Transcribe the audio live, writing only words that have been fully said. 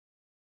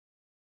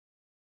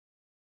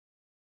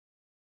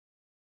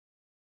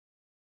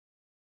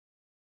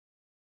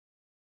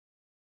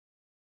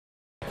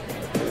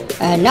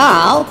And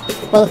now,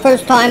 for the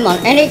first time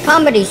on any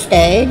comedy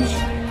stage,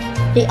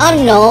 the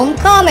unknown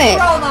comic.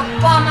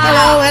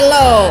 Hello,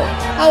 hello.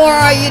 How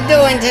are you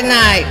doing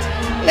tonight?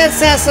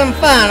 Let's have some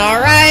fun,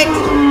 alright?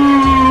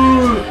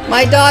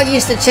 My dog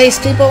used to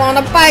chase people on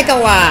a bike a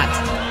lot.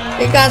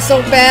 It got so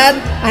bad,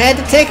 I had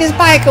to take his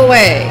bike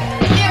away.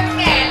 You're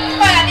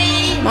mad,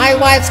 buddy. My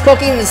wife's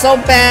cooking is so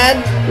bad,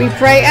 we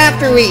pray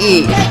after we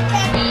eat.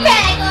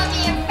 Bag on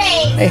your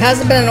face. A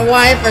husband and a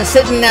wife are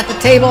sitting at the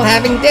table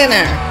having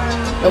dinner.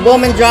 The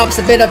woman drops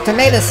a bit of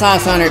tomato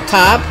sauce on her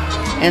top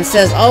and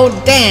says, "Oh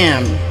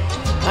damn,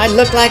 I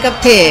look like a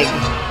pig."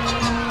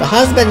 The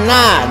husband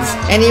nods,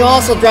 and you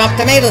also drop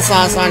tomato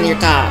sauce on your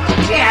top.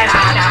 Get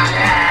out of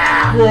here.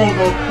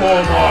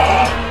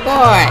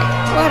 Boy,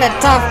 what a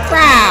tough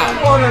crowd.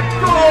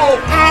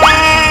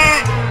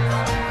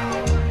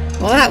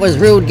 Well, that was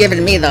rude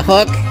giving me the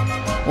hook.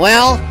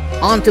 Well,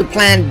 on to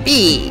plan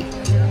B.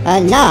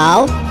 And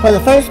now, for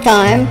the first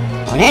time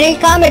on any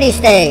comedy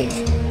stage,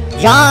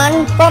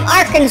 John from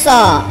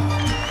Arkansas.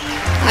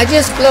 I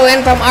just flew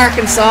in from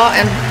Arkansas,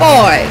 and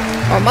boy,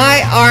 are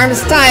my arms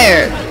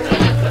tired.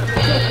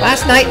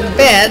 Last night in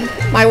bed,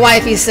 my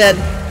wifey said,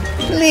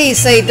 "Please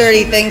say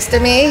dirty things to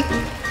me."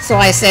 So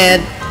I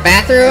said,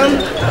 bathroom,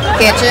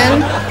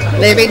 kitchen,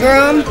 living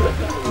room.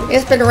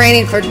 It's been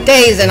raining for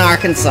days in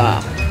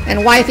Arkansas,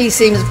 and wifey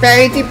seems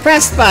very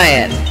depressed by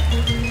it.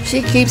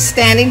 She keeps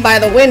standing by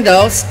the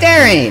window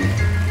staring.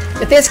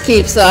 If this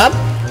keeps up,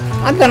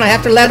 I'm gonna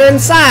have to let her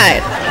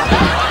inside.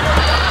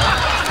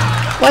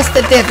 What's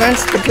the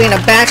difference between a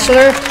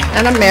bachelor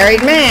and a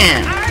married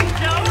man?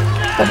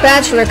 The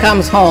bachelor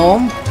comes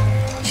home,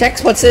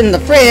 checks what's in the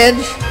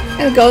fridge,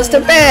 and goes to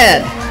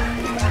bed.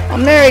 A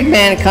married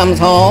man comes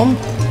home,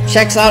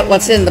 checks out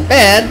what's in the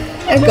bed,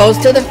 and goes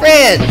to the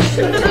fridge.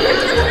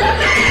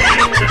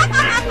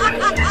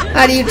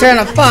 How do you turn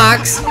a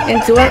fox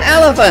into an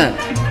elephant?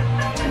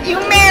 You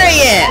marry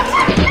it!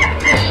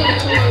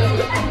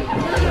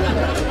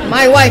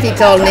 My wifey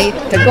told me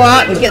to go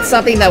out and get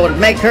something that would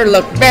make her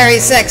look very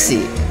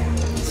sexy.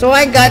 So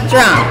I got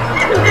drunk.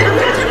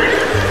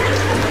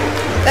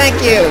 Thank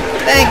you,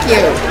 thank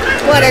you.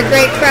 What a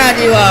great crowd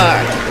you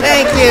are.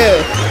 Thank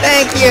you,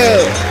 thank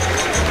you.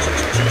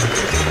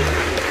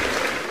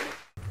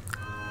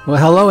 Well,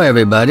 hello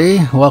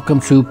everybody.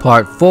 Welcome to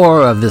part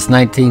 4 of this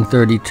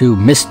 1932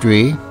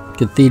 mystery,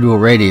 Cathedral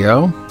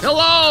Radio.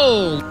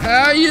 Hello!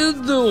 How you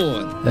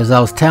doing? As I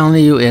was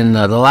telling you in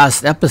the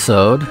last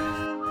episode,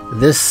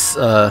 this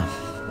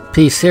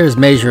piece here is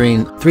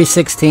measuring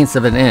 3/16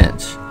 of an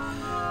inch.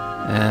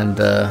 And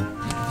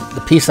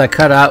the piece I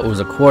cut out was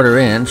a 1/4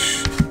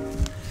 inch,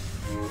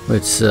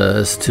 which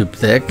is too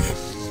thick.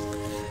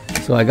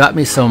 So I got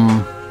me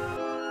some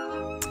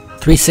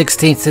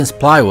 3/16 inch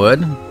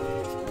plywood.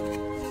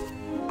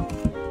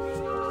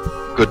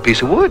 Good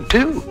piece of wood,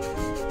 too.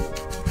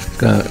 It's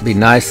gonna be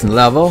nice and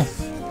level.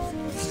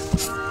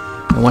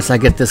 And once I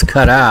get this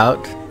cut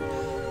out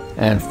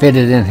and fit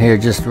it in here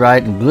just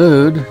right and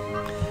glued,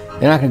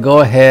 then I can go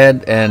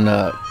ahead and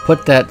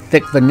put that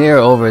thick veneer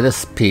over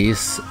this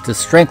piece to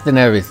strengthen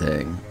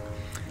everything.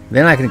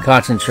 Then I can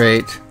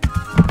concentrate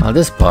on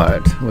this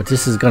part, which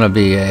this is going to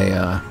be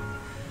a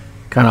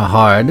kind of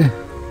hard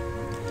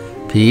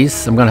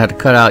piece. I'm going to have to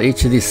cut out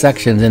each of these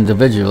sections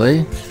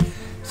individually,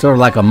 sort of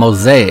like a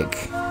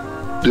mosaic.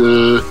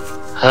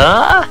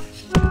 Huh?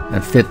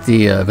 And fit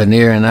the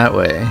veneer in that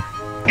way.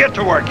 Get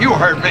to work, you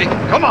heard me.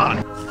 Come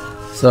on.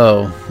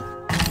 So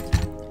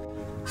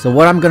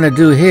what I'm going to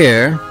do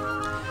here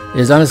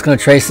is I'm just going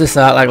to trace this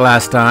out like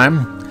last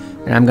time,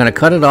 and I'm going to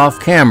cut it off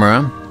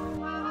camera.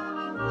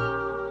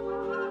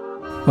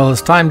 Well,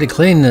 it's time to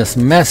clean this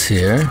mess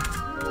here.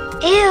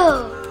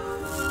 Ew.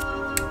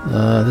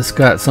 This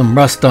got some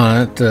rust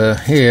on it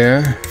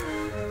here.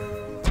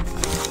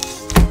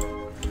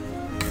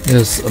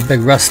 There's a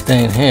big rust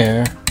stain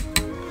here.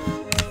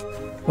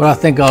 What I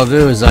think I'll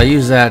do is I'll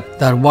use that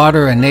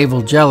water and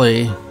navel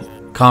jelly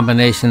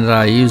combination that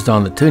I used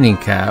on the tuning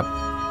cap.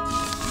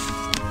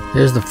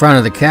 Here's the front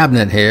of the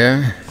cabinet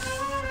here.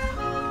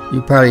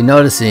 You're probably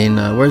noticing,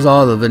 where's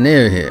all the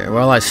veneer here?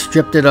 Well, I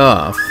stripped it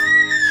off.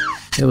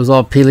 It was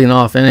all peeling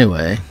off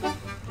anyway.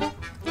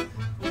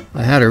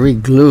 I had to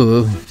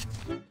re-glue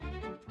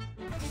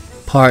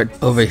part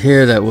over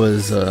here that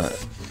was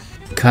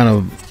kind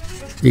of,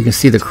 you can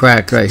see the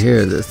crack right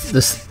here.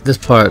 This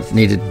part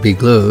needed to be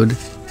glued.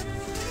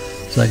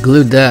 So I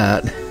glued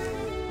that.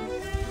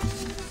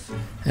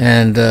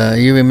 And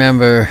you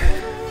remember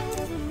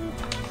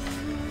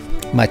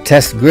my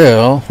test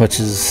grill, which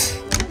is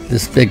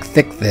this big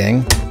thick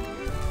thing.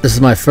 This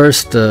is my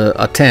first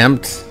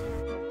attempt.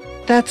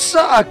 That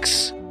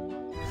sucks.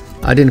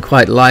 I didn't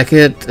quite like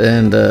it,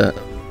 and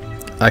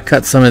I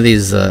cut some of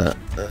these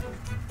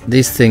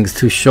things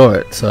too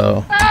short,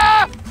 so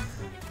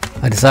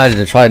I decided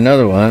to try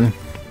another one.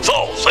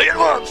 So, say it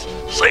once,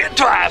 say it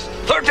twice,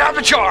 third time's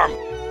a charm.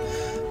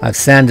 I've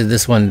sanded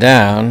this one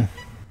down.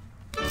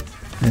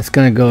 It's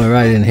gonna go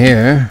right in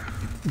here.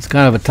 It's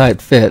kind of a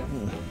tight fit.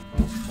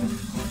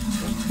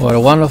 What a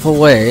wonderful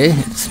way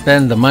to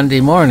spend the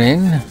Monday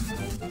morning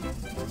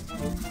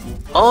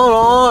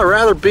Oh, no, I'd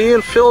rather be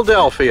in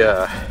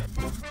Philadelphia.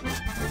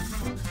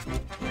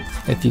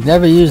 If you've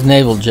never used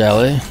navel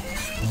jelly,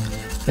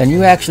 then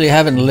you actually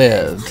haven't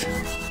lived.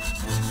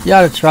 You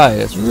ought to try it.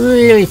 It's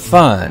really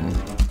fun.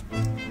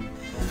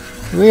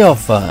 Real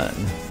fun.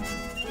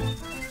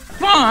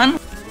 Fun?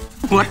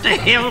 What the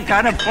hell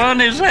kind of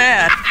fun is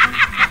that?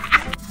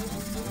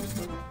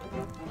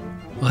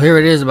 Well, here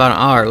it is about an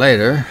hour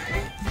later.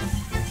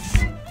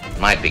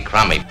 Might be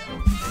crummy.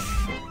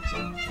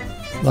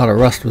 A lot of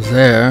rust was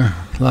there.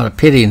 A lot of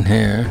pitting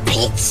here.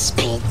 Pits.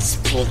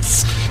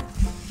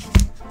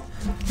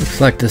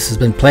 Looks like this has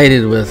been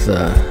plated with,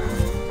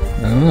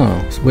 I don't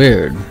know, it's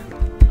weird.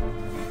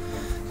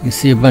 You can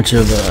see a bunch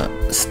of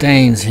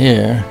stains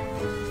here.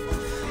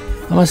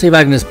 I'm gonna see if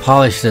I can just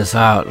polish this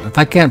out. If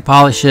I can't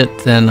polish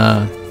it, then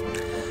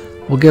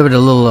we'll give it a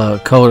little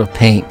coat of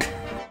paint.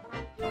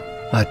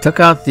 I took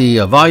out the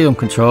volume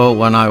control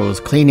when I was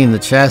cleaning the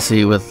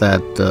chassis with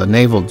that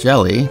navel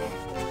jelly.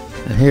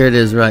 And here it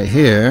is right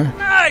here.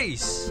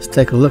 Nice! Let's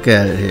take a look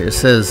at it here. It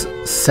says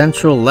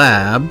Central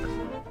Lab,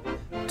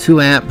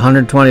 2 amp,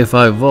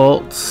 125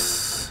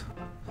 volts,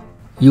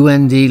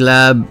 UND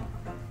Lab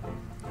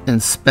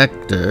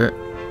Inspector.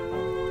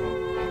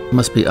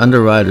 Must be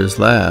Underwriter's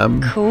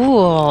Lab.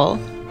 Cool.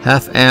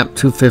 Half amp,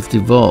 250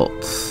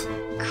 volts.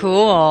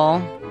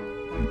 Cool.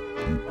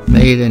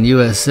 Made in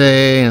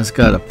USA, and it's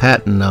got a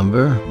patent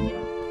number.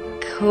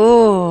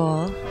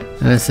 Cool.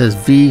 And it says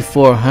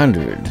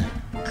V400.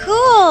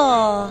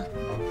 Cool.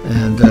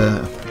 And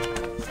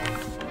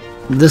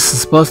this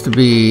is supposed to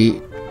be,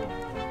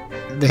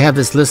 they have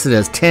this listed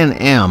as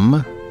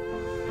 10M,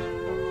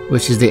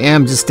 which is the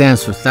M just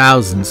stands for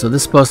 1000. So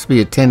this is supposed to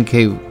be a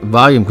 10K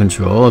volume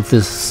control. If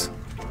this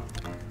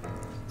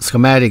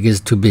schematic is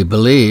to be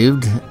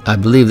believed, I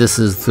believe this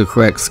is the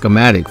correct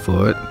schematic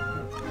for it.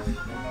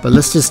 But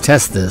let's just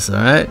test this,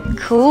 alright?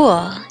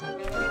 Cool.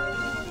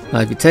 Now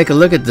if you take a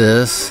look at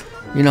this,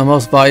 you know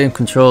most volume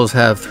controls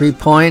have 3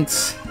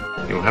 points.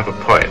 You have a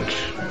point.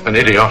 An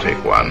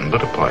idiotic one,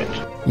 but a point.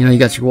 You know, you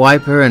got your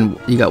wiper and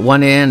you got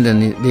one end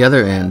and the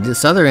other end.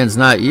 This other end's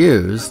not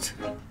used.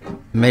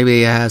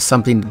 Maybe it has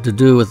something to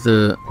do with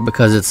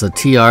because it's a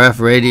TRF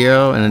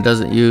radio and it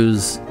doesn't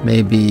use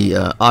maybe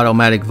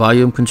automatic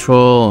volume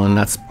control, and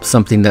that's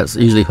something that's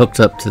usually hooked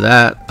up to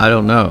that. I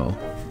don't know.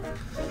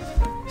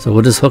 So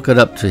we'll just hook it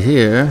up to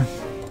here.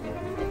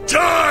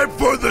 Time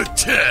for the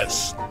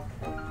test!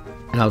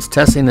 And I was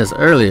testing this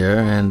earlier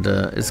and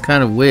it's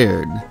kind of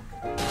weird.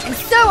 And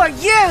so are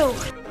you!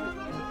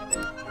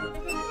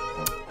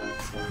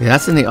 Yeah,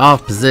 that's in the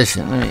off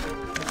position. Let me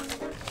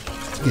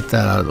get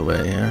that out of the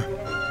way here.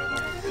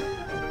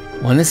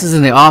 When this is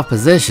in the off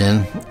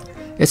position,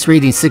 it's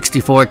reading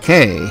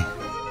 64K.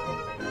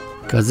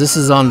 Because this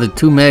is on the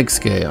 2 meg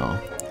scale.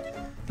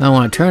 Now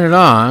when I turn it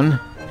on,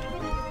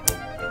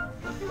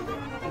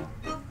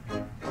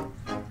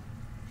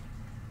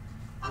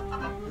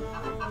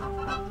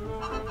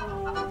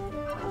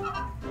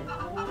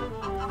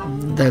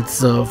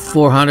 that's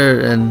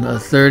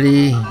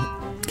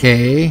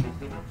 430K,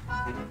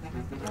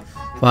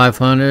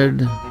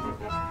 500.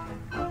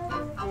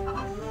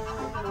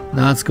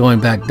 Now it's going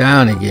back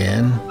down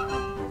again.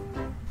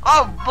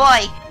 Oh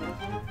boy!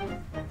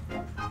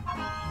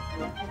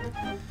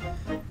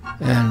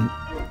 And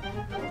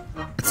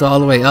it's all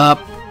the way up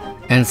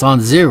and it's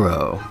on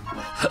 0.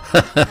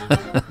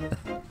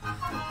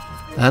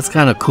 That's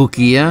kind of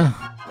kooky, yeah?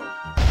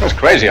 That's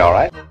crazy, all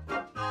right.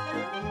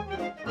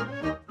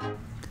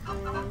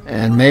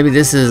 And maybe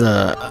this is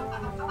a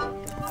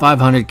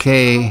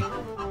 500K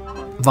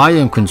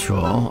volume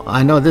control.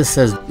 I know this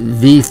says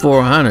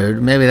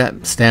V400. Maybe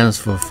that stands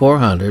for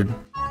 400.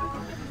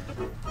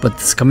 But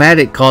the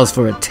schematic calls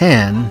for a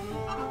 10.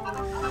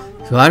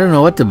 So I don't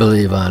know what to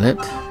believe on it.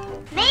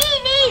 Me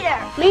neither!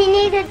 Me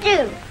neither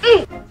too.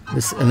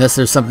 Unless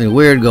there's something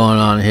weird going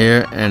on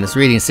here and it's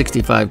reading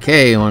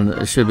 65K when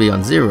it should be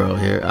on 0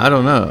 here. I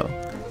don't know.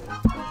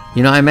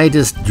 You know, I may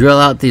just drill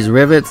out these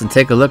rivets and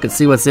take a look and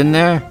see what's in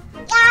there.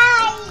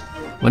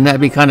 Wouldn't that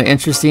be kind of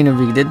interesting if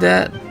we did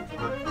that?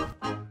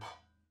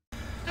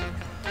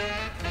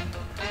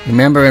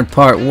 Remember in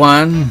part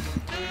 1,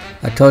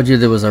 I told you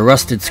there was a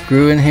rusted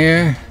screw in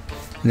here,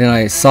 and then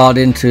I sawed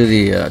into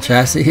the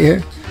chassis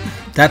here.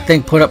 That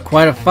thing put up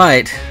quite a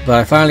fight, but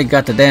I finally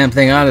got the damn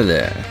thing out of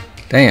there.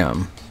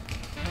 Damn.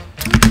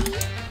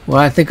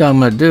 What I think I'm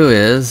going to do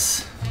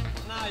is,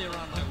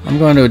 I'm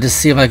going to just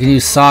see if I can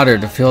use solder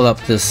to fill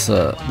up this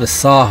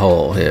saw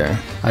hole here.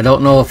 I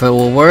don't know if it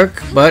will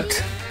work,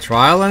 but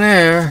trial and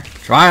error.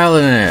 Trial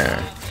and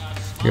error.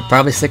 You're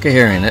probably sick of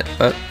hearing it,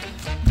 but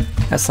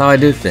that's how I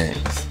do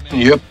things.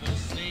 Yep.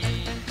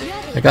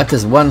 I got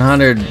this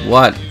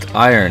 100-watt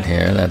iron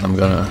here that I'm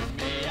gonna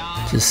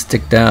just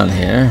stick down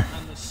here.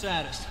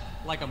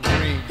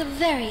 The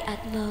very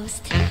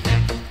utmost.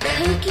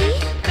 Kookie,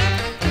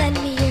 lend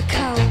me your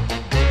comb.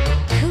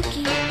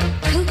 Kookie,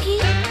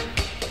 Kookie.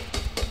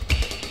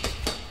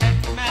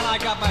 Man, I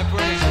got my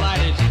Byrnes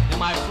lighted and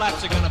my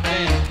flaps are gonna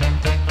bend.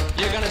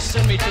 You're gonna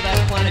send me to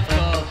that planet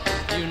called,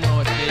 you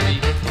know it, baby,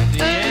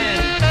 the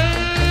end.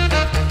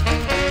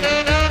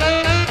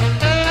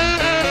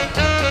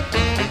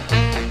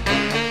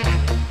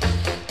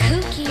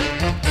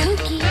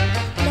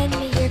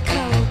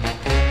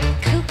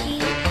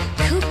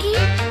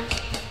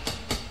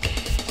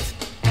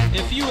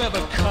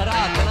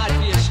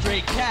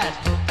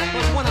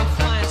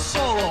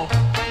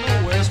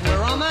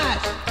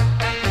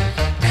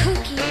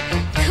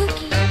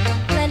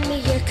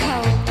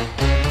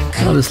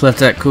 I'll just let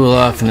that cool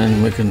off and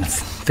then we can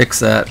fix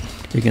that.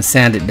 We can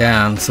sand it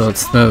down so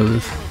it's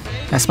smooth.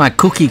 That's my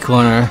cookie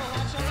corner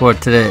for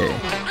today.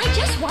 I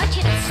just want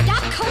you to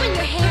stop combing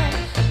your hair.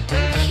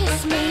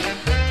 Kiss me.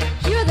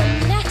 You're the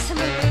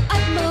maximum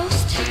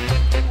utmost.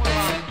 Well,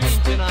 I'm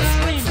being on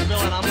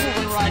Dreamville and I'm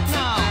moving right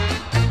now.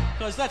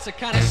 Cause that's the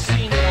kind of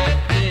scene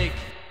that I dig.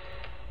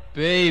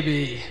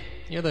 Baby,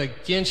 you're the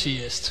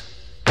ginchiest.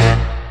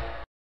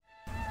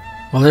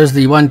 Well, there's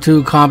the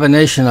 1-2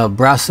 combination of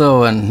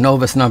Brasso and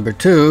Novus number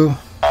 2.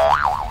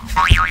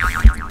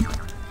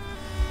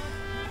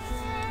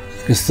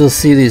 You can still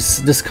see these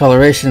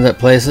discolorations at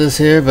places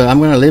here, but I'm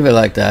going to leave it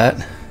like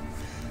that.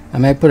 I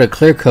may put a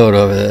clear coat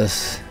over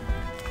this.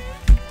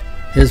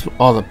 Here's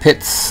all the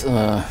pits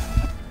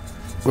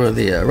where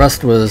the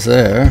rust was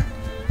there.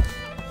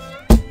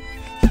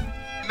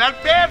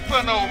 Not bad for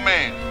an old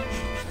man.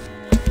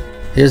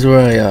 Here's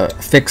where I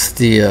fixed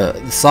the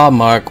saw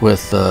mark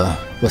with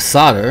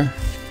solder.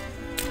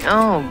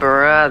 Oh,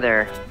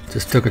 brother.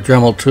 Just took a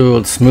Dremel tool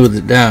and smoothed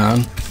it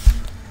down.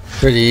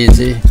 Pretty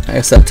easy. I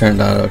guess that turned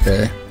out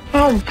okay.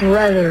 Oh,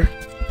 brother.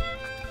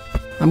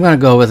 I'm gonna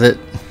go with it.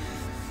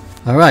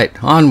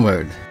 Alright,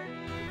 onward.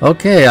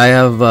 Okay, I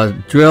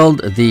have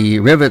drilled the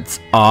rivets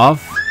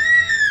off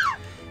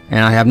and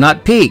I have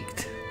not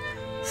peeked.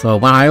 So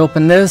when I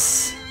open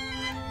this,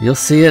 you'll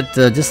see it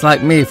just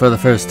like me for the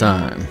first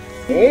time.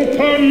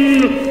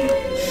 Open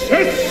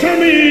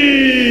Sesame!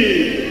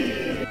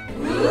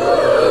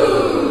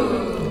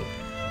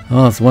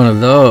 Oh, it's one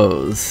of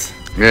those.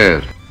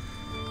 Yes.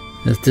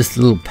 It's just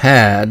a little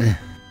pad.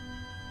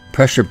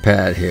 Pressure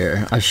pad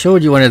here. I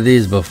showed you one of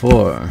these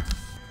before.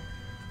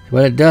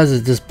 What it does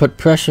is just put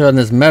pressure on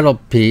this metal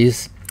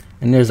piece,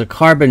 and there's a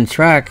carbon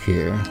track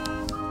here.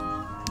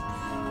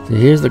 So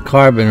here's the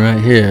carbon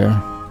right here.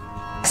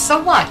 So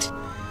what?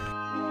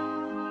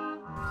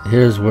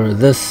 Here's where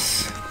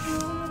this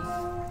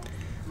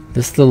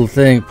little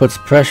thing puts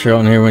pressure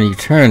on here when you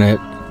turn it.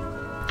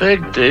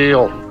 Big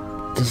deal.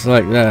 Just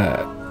like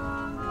that.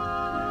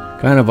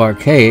 Kind of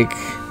archaic.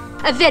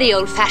 A very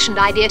old-fashioned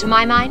idea to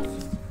my mind.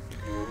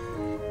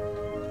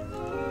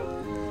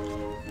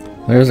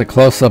 There's a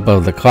close-up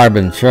of the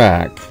carbon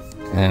track,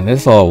 and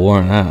it's all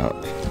worn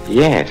out.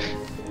 Yes.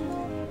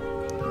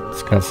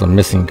 It's got some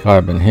missing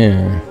carbon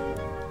here.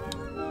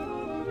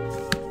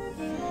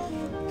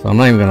 So I'm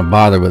not even going to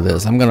bother with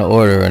this. I'm going to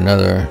order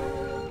another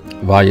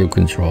volume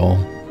control.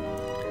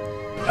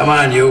 Come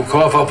on, you.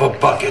 Cough up a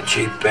bucket,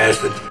 cheap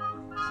bastard.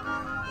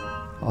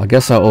 I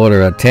guess I'll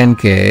order a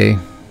 10K.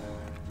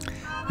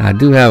 I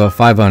do have a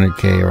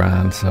 500K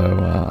around, so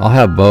I'll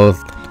have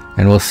both,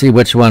 and we'll see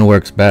which one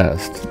works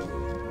best.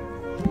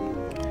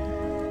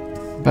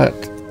 But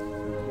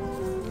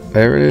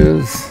there it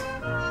is.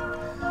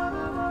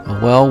 A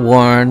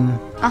well-worn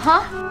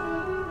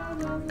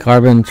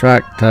carbon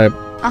track type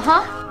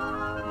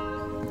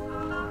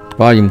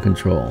volume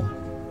control.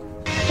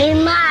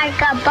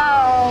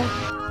 Remarkable.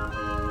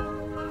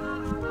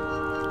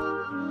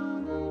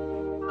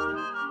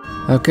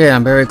 Okay,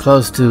 I'm very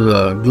close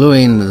to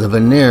gluing the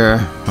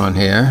veneer on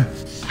here.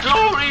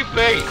 Glory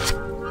face.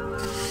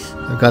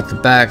 I've got the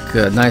back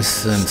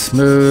nice and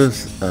smooth.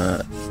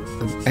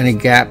 Any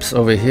gaps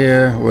over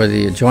here where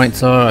the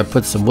joints are, I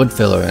put some wood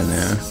filler in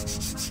there.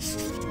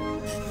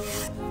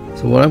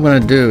 So what I'm going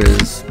to do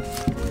is,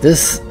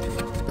 this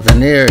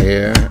veneer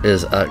here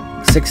is a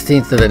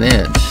 1/16 of an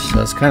inch,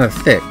 so it's kind of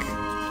thick.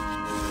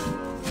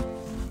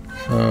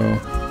 So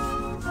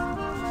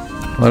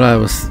what I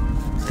was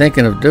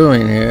thinking of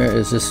doing here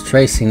is just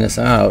tracing this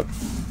out.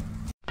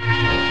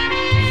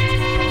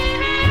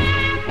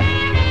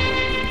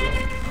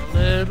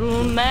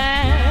 Little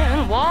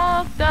man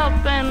walked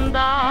up and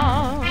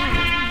down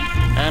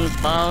and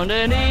found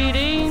an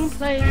eating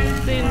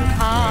place in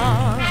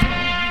town.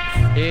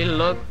 He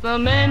looked the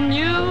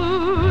menu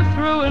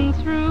through and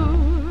through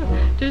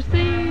to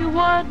see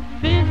what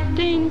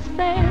 15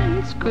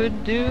 cents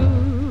could do.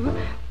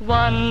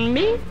 One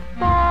meatball,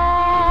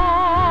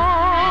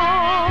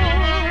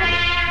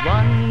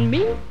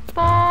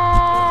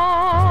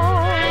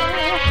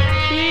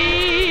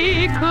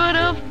 he could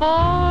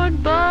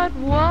afford but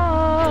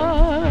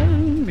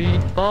one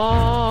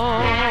meatball.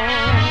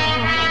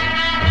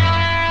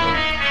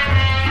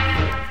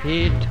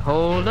 He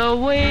told the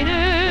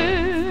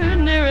waiter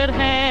near at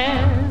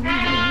hand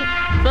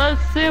the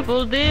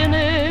simple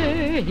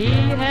dinner he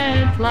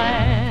had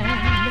planned.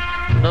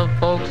 The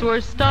folks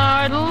were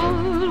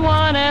startled,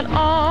 one and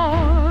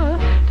all,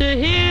 to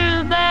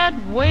hear that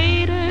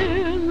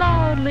waiter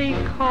loudly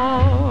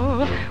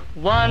call,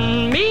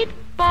 one meatball,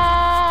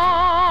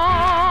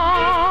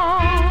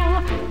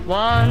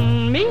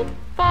 one meatball.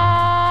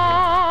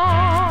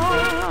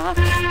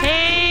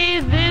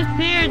 Hey, this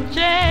here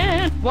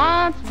gent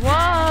wants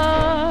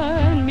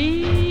one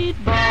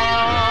meatball.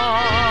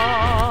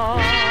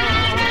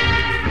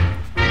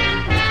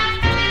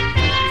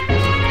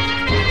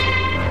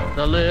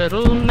 The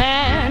little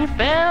man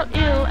fell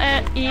ill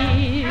at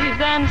ease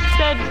and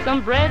said,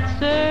 some bread,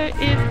 sir,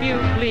 if you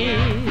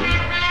please.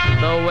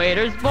 The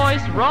waiter's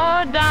voice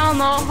roared down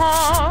the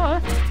hall,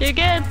 You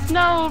get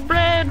no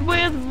bread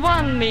with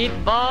one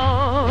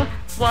meatball.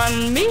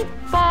 One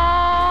meatball.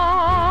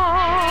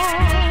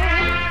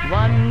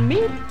 One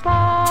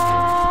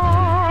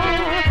meatball.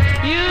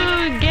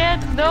 You get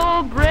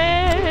no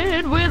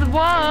bread with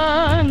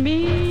one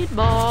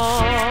meatball.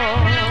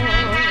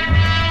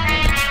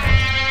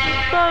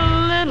 The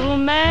little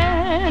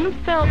man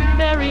felt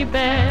very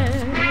bad,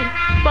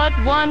 but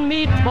one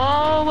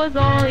meatball was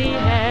all he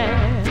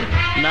had.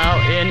 Now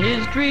in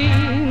his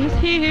dreams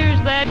he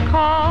hears that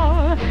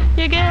call.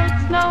 He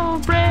gets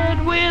no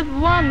bread with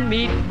one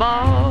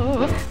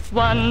meatball.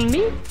 One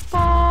meatball.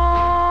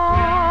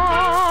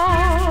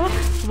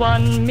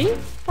 One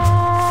meatball.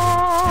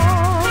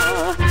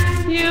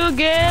 You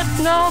get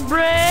no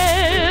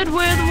bread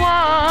with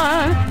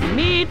one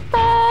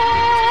meatball.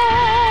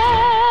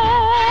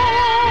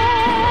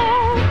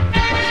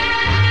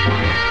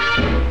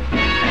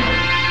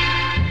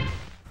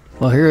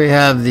 Well, here we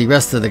have the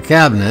rest of the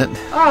cabinet.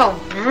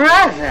 Oh,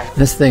 brother!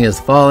 This thing is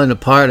falling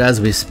apart as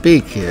we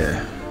speak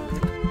here.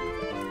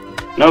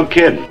 No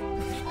kidding.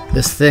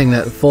 This thing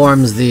that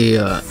forms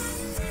the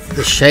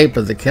shape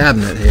of the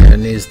cabinet here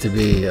needs to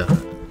be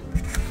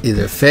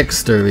either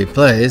fixed or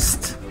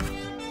replaced.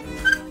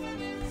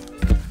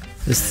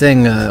 This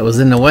thing was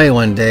in the way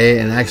one day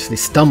and actually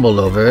stumbled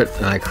over it,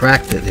 and I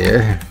cracked it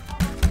here.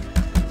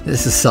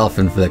 This is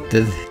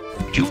self-inflicted.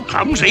 You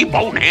clumsy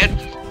bonehead!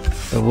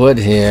 The wood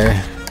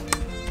here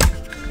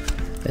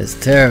is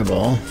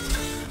terrible.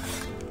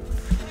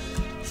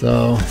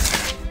 So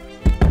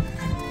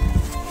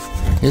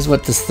here's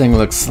what this thing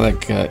looks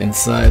like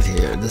inside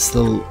here. This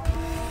little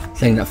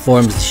thing that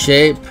forms the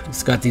shape.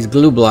 It's got these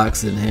glue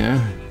blocks in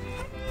here.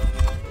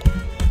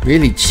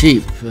 Really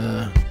cheap.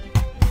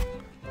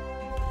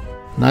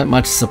 Not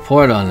much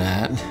support on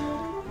that.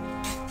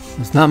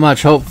 There's not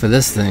much hope for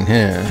this thing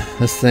here.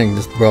 This thing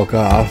just broke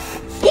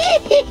off.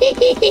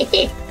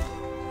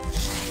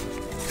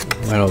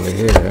 Right over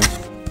here.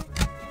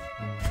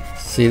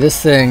 See,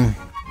 this thing,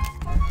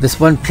 this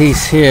one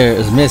piece here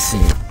is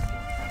missing.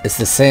 It's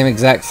the same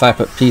exact type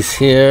of piece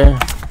here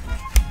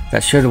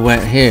that should have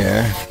went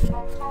here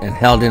and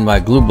held in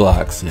by glue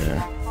blocks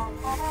here.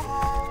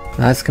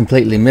 That's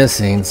completely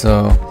missing,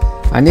 so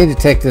I need to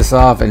take this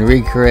off and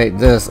recreate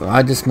this.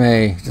 I just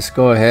may just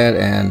go ahead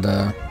and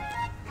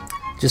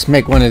just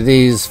make one of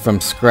these from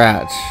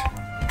scratch.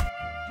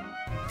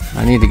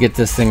 I need to get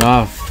this thing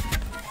off.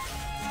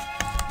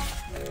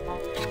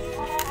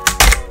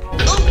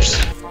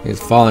 It's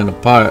falling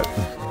apart.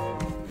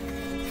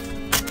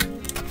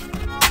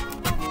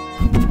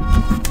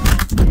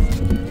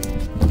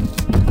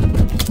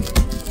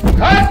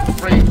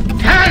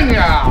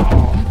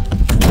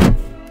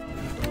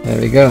 There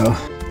we go.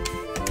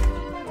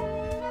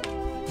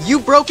 You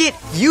broke it,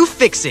 you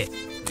fix it.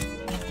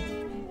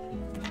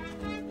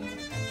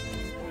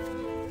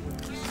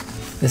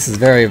 This is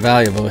very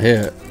valuable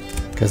here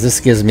because this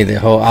gives me the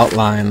whole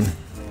outline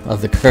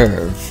of the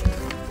curve.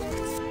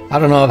 I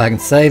don't know if I can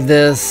save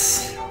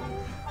this,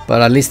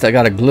 but at least I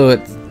gotta glue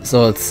it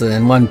so it's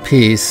in one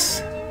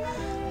piece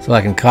so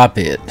I can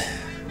copy it.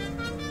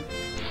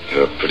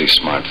 You're a pretty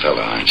smart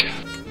fella, aren't you?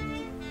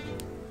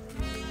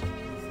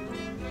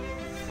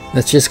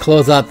 Let's just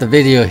close out the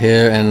video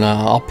here, and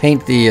I'll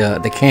paint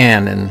the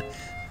can, and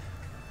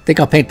I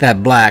think I'll paint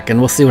that black, and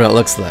we'll see what it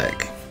looks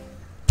like.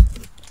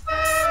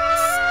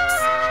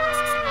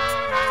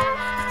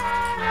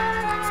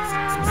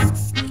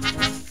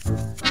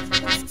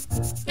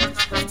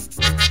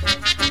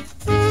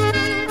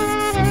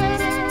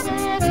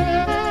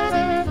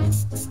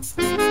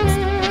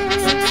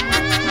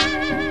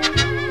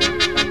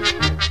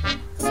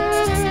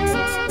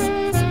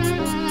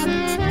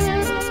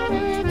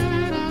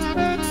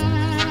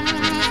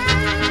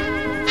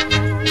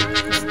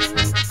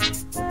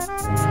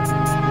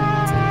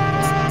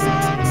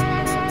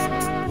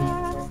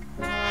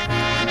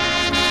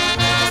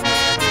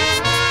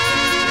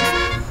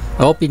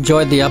 I hope you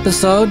enjoyed the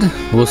episode.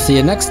 We'll see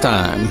you next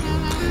time.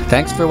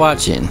 Thanks for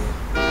watching.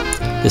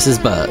 This is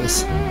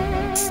Buzz.